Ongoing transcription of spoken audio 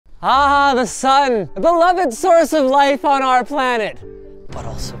Ah, the sun, the beloved source of life on our planet, but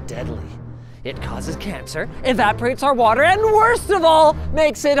also deadly. It causes cancer, evaporates our water, and worst of all,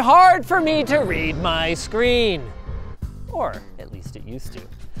 makes it hard for me to read my screen. Or at least it used to.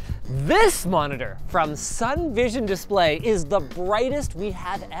 This monitor from Sun Vision Display is the brightest we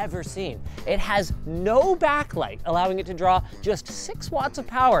have ever seen. It has no backlight, allowing it to draw just 6 watts of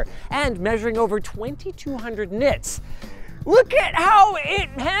power and measuring over 2,200 nits. Look at how it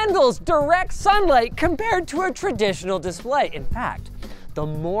handles direct sunlight compared to a traditional display. In fact, the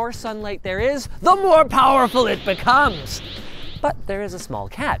more sunlight there is, the more powerful it becomes. But there is a small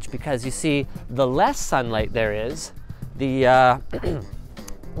catch, because you see, the less sunlight there is, the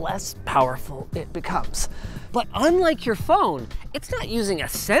less powerful it becomes. But unlike your phone, it's not using a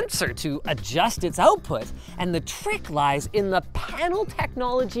sensor to adjust its output, and the trick lies in the panel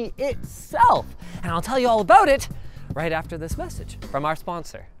technology itself. And I'll tell you all about it right after this message from our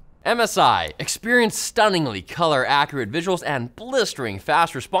sponsor. MSI. Experience stunningly color-accurate visuals and blistering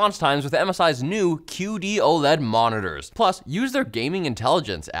fast response times with MSI's new QD OLED monitors. Plus, use their Gaming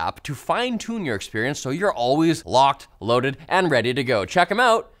Intelligence app to fine-tune your experience so you're always locked, loaded, and ready to go. Check them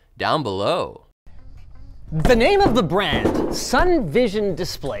out down below. The name of the brand, Sun Vision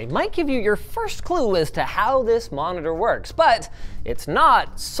Display, might give you your first clue as to how this monitor works, but it's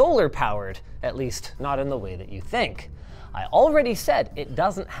not solar powered, at least not in the way that you think. I already said it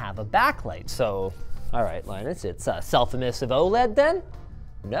doesn't have a backlight, so, all right, Linus, it's a self-emissive OLED then?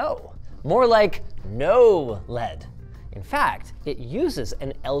 No, more like no LED. In fact, it uses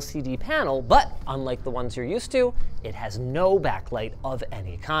an LCD panel, but unlike the ones you're used to, it has no backlight of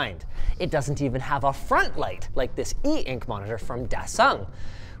any kind. It doesn't even have a front light, like this e-ink monitor from Dasung,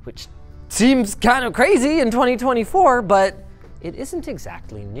 which seems kind of crazy in 2024, but it isn't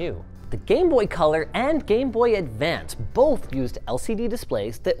exactly new. The Game Boy Color and Game Boy Advance both used LCD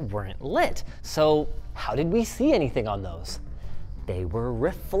displays that weren't lit. So how did we see anything on those? They were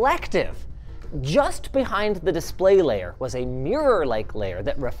reflective. Just behind the display layer was a mirror-like layer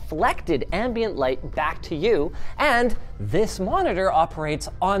that reflected ambient light back to you, and this monitor operates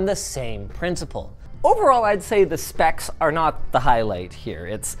on the same principle. Overall, I'd say the specs are not the highlight here.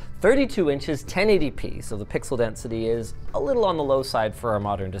 It's 32 inches, 1080p, so the pixel density is a little on the low side for our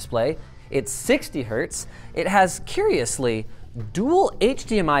modern display. It's 60 Hz. It has, curiously, dual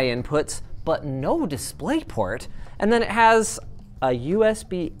HDMI inputs, but no display port. And then it has a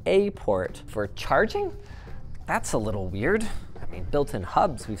USB-A port for charging. That's a little weird. I mean, built-in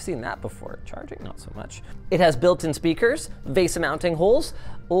hubs, we've seen that before. Charging, not so much. It has built-in speakers, VESA mounting holes,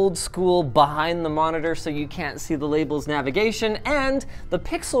 old school behind the monitor so you can't see the label's navigation, and the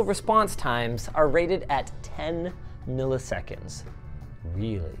pixel response times are rated at 10 milliseconds.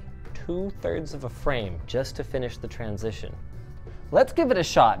 Really, 2/3 of a frame just to finish the transition. Let's give it a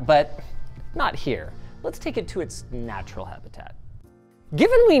shot, but not here. Let's take it to its natural habitat.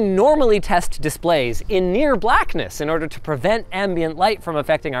 Given we normally test displays in near blackness in order to prevent ambient light from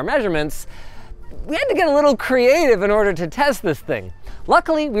affecting our measurements, we had to get a little creative in order to test this thing.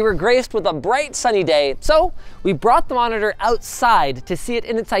 Luckily, we were graced with a bright sunny day, so we brought the monitor outside to see it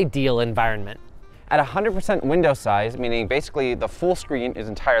in its ideal environment. At 100% window size, meaning basically the full screen is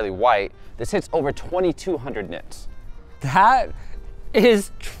entirely white, this hits over 2,200 nits. That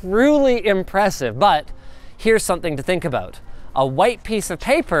is truly impressive, but here's something to think about. A white piece of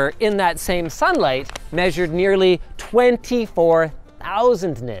paper in that same sunlight measured nearly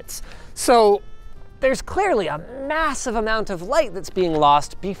 24,000 nits. So there's clearly a massive amount of light that's being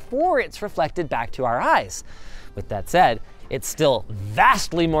lost before it's reflected back to our eyes. With that said, it's still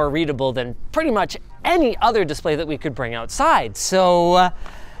vastly more readable than pretty much any other display that we could bring outside. So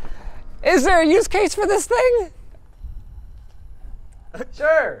is there a use case for this thing?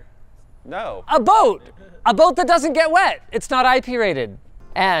 Sure. No. A boat! A boat that doesn't get wet. It's not IP rated.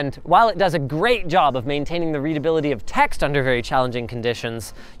 And while it does a great job of maintaining the readability of text under very challenging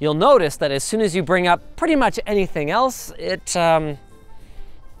conditions, you'll notice that as soon as you bring up pretty much anything else, it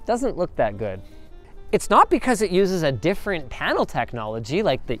doesn't look that good. It's not because it uses a different panel technology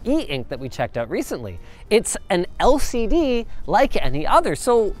like the e-ink that we checked out recently. It's an LCD like any other.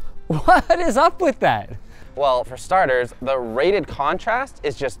 So what is up with that? Well, for starters, the rated contrast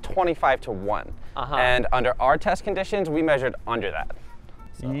is just 25:1. And under our test conditions, we measured under that.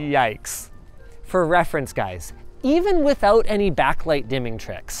 So. Yikes. For reference, guys, even without any backlight dimming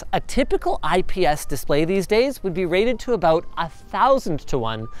tricks, a typical IPS display these days would be rated to about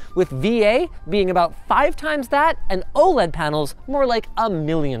 1,000:1, with VA being about 5 times that, and OLED panels more like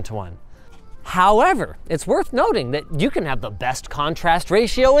 1,000,000:1. However, it's worth noting that you can have the best contrast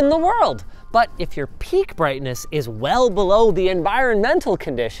ratio in the world, but if your peak brightness is well below the environmental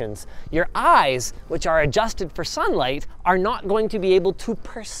conditions, your eyes, which are adjusted for sunlight, are not going to be able to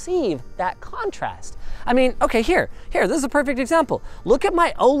perceive that contrast. I mean, okay, here, this is a perfect example. Look at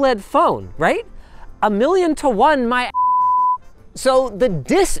my OLED phone, right? 1,000,000 to 1 So the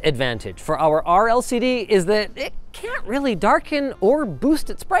disadvantage for our rLCD is that it can't really darken or boost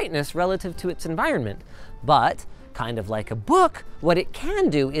its brightness relative to its environment. But, kind of like a book, what it can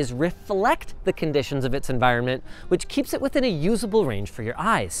do is reflect the conditions of its environment, which keeps it within a usable range for your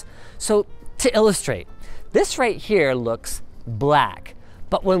eyes. So, to illustrate, this right here looks black.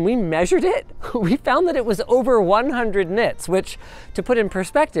 But when we measured it, we found that it was over 100 nits, which, to put in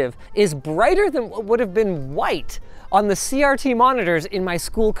perspective, is brighter than what would have been white on the CRT monitors in my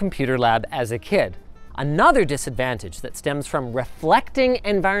school computer lab as a kid. Another disadvantage that stems from reflecting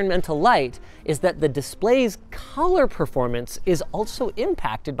environmental light is that the display's color performance is also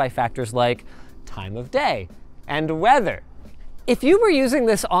impacted by factors like time of day and weather. If you were using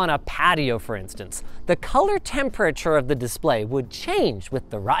this on a patio, for instance, the color temperature of the display would change with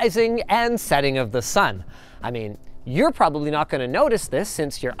the rising and setting of the sun. I mean, you're probably not going to notice this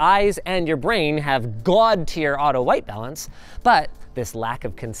since your eyes and your brain have god-tier auto white balance, but this lack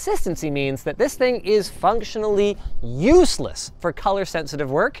of consistency means that this thing is functionally useless for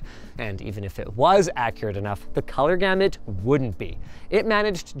color-sensitive work, and even if it was accurate enough, the color gamut wouldn't be. It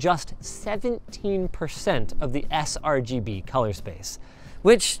managed just 17% of the sRGB color space,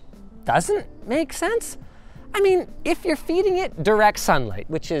 which doesn't make sense. I mean, if you're feeding it direct sunlight,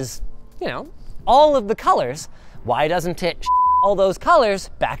 which is, all of the colors, why doesn't it all those colors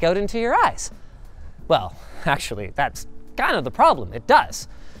back out into your eyes? Well, actually, that's kind of the problem. It does.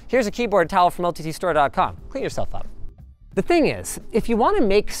 Here's a keyboard towel from lttstore.com. Clean yourself up. The thing is, if you want to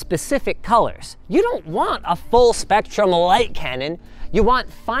make specific colors, you don't want a full spectrum light cannon. You want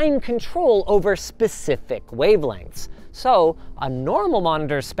fine control over specific wavelengths. So a normal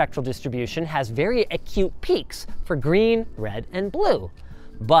monitor's spectral distribution has very acute peaks for green, red, and blue.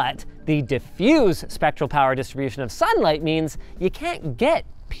 But the diffuse spectral power distribution of sunlight means you can't get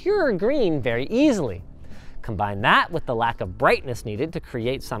pure green very easily. Combine that with the lack of brightness needed to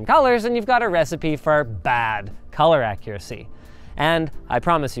create some colors, and you've got a recipe for bad color accuracy. And I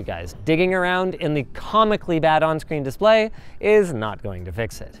promise you guys, digging around in the comically bad on-screen display is not going to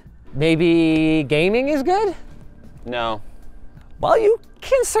fix it. Maybe gaming is good? No. Well, you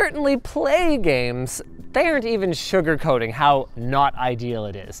can certainly play games. They aren't even sugarcoating how not ideal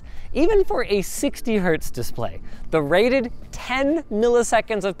it is. Even for a 60 Hz display, the rated 10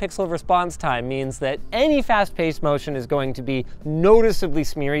 milliseconds of pixel response time means that any fast-paced motion is going to be noticeably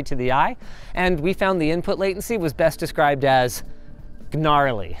smeary to the eye, and we found the input latency was best described as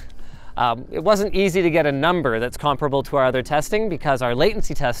gnarly. It wasn't easy to get a number that's comparable to our other testing because our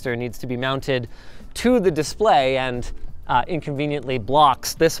latency tester needs to be mounted to the display and inconveniently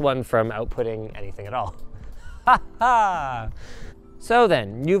blocks this one from outputting anything at all. Ha ha! So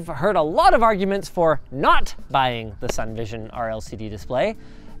then, you've heard a lot of arguments for not buying the SunVision rLCD display.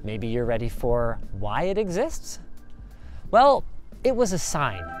 Maybe you're ready for why it exists? Well, it was a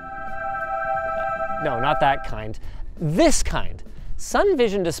sign. No, not that kind. This kind.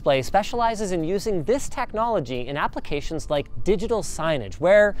 SunVision Display specializes in using this technology in applications like digital signage,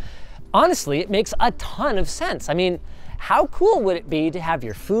 where, honestly, it makes a ton of sense. I mean, how cool would it be to have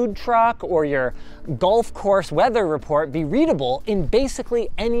your food truck or your golf course weather report be readable in basically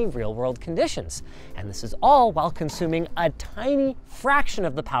any real-world conditions? And this is all while consuming a tiny fraction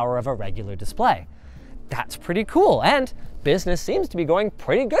of the power of a regular display. That's pretty cool, and business seems to be going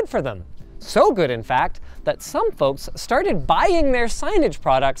pretty good for them. So good, in fact, that some folks started buying their signage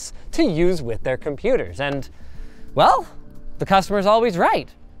products to use with their computers. And, well, the customer's always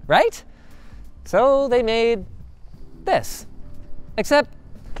right? So they made this. Except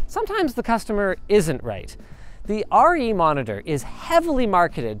sometimes the customer isn't right. The RE monitor is heavily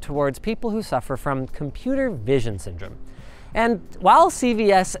marketed towards people who suffer from computer vision syndrome. And while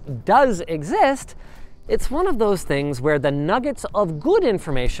CVS does exist, it's one of those things where the nuggets of good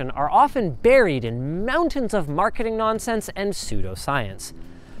information are often buried in mountains of marketing nonsense and pseudoscience.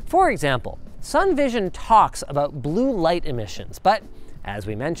 For example, SunVision talks about blue light emissions, but as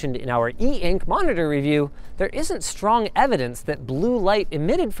we mentioned in our e-ink monitor review, there isn't strong evidence that blue light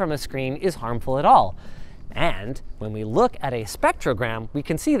emitted from a screen is harmful at all. And when we look at a spectrogram, we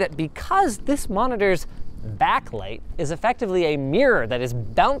can see that because this monitor's backlight is effectively a mirror that is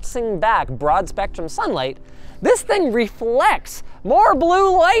bouncing back broad spectrum sunlight, this thing reflects more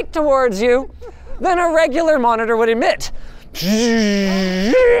blue light towards you than a regular monitor would emit.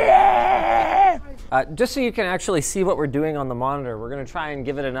 Just so you can actually see what we're doing on the monitor, we're going to try and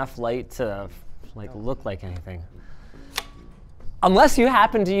give it enough light to look like anything. Unless you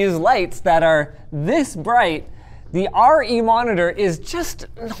happen to use lights that are this bright, the RE monitor is just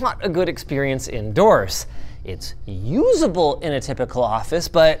not a good experience indoors. It's usable in a typical office,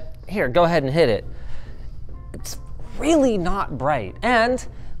 but here, go ahead and hit it. It's really not bright. And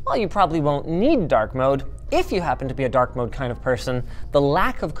while you probably won't need dark mode, if you happen to be a dark mode kind of person, the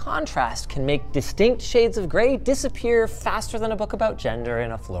lack of contrast can make distinct shades of gray disappear faster than a book about gender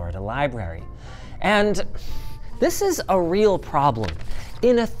in a Florida library. And this is a real problem.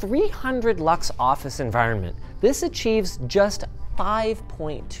 In a 300 lux office environment, this achieves just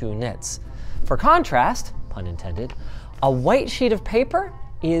 5.2 nits. For contrast, pun intended, a white sheet of paper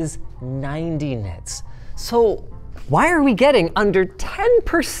is 90 nits. So why are we getting under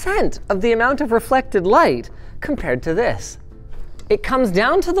 10% of the amount of reflected light compared to this? It comes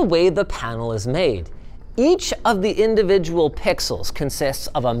down to the way the panel is made. Each of the individual pixels consists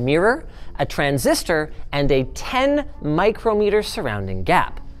of a mirror, a transistor, and a 10 micrometer surrounding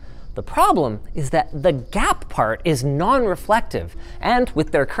gap. The problem is that the gap part is non-reflective, and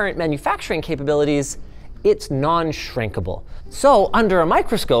with their current manufacturing capabilities, it's non-shrinkable. So under a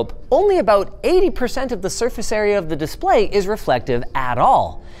microscope, only about 80% of the surface area of the display is reflective at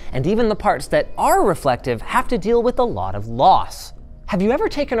all. And even the parts that are reflective have to deal with a lot of loss. Have you ever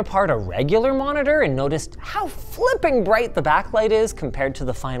taken apart a regular monitor and noticed how flipping bright the backlight is compared to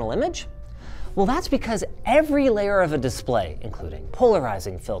the final image? Well, that's because every layer of a display, including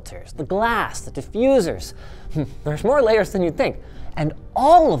polarizing filters, the glass, the diffusers, there's more layers than you'd think, and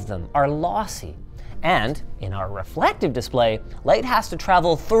all of them are lossy. And in our reflective display, light has to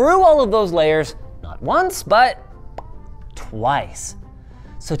travel through all of those layers, not once, but twice.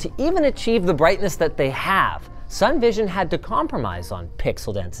 So to even achieve the brightness that they have, SunVision had to compromise on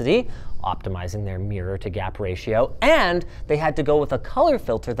pixel density, optimizing their mirror to gap ratio, and they had to go with a color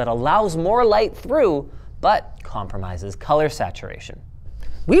filter that allows more light through, but compromises color saturation.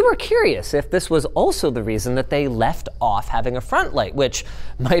 We were curious if this was also the reason that they left off having a front light, which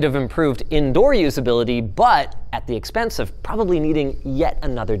might have improved indoor usability, but at the expense of probably needing yet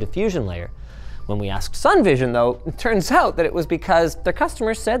another diffusion layer. When we asked SunVision, though, it turns out that it was because their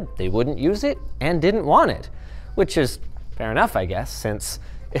customers said they wouldn't use it and didn't want it, which is fair enough, I guess, since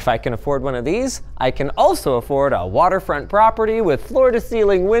if I can afford one of these, I can also afford a waterfront property with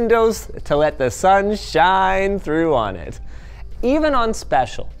floor-to-ceiling windows to let the sun shine through on it. Even on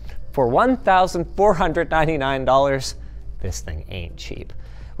special, for $1,499, this thing ain't cheap,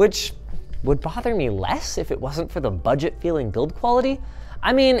 which would bother me less if it wasn't for the budget-feeling build quality.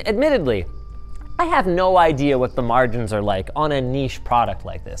 I mean, admittedly, I have no idea what the margins are like on a niche product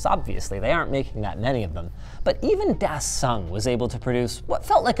like this. Obviously, they aren't making that many of them. But even Dasung was able to produce what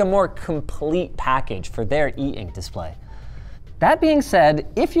felt like a more complete package for their e-ink display. That being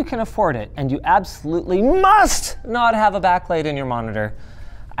said, if you can afford it and you absolutely must not have a backlight in your monitor,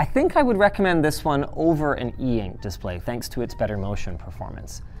 I think I would recommend this one over an e-ink display thanks to its better motion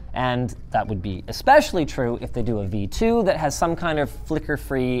performance. And that would be especially true if they do a V2 that has some kind of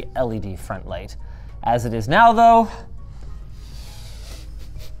flicker-free LED front light. As it is now, though,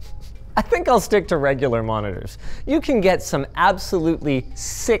 I think I'll stick to regular monitors. You can get some absolutely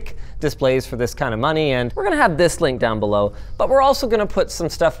sick displays for this kind of money, and we're gonna have this link down below, but we're also gonna put some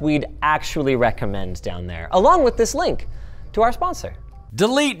stuff we'd actually recommend down there, along with this link to our sponsor.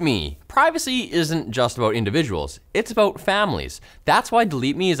 Delete Me. Privacy isn't just about individuals, it's about families. That's why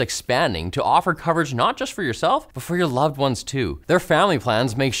Delete Me is expanding to offer coverage not just for yourself, but for your loved ones too. Their family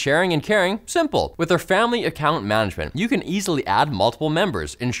plans make sharing and caring simple. With their family account management, you can easily add multiple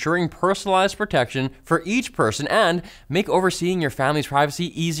members, ensuring personalized protection for each person and make overseeing your family's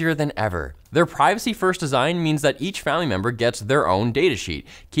privacy easier than ever. Their privacy-first design means that each family member gets their own data sheet,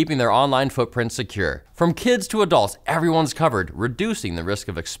 keeping their online footprint secure. From kids to adults, everyone's covered, reducing the risk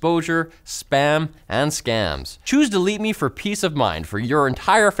of exposure, spam, and scams. Choose Delete Me for peace of mind for your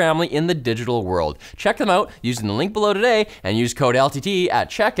entire family in the digital world. Check them out using the link below today and use code LTT at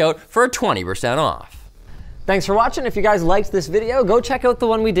checkout for 20% off. Thanks for watching. If you guys liked this video, go check out the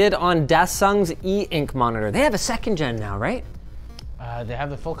one we did on Dasung's e-ink monitor. They have a second gen now, right? They have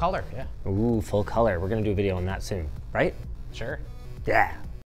the full color, yeah. Ooh, full color. We're gonna do a video on that soon, right? Sure. Yeah.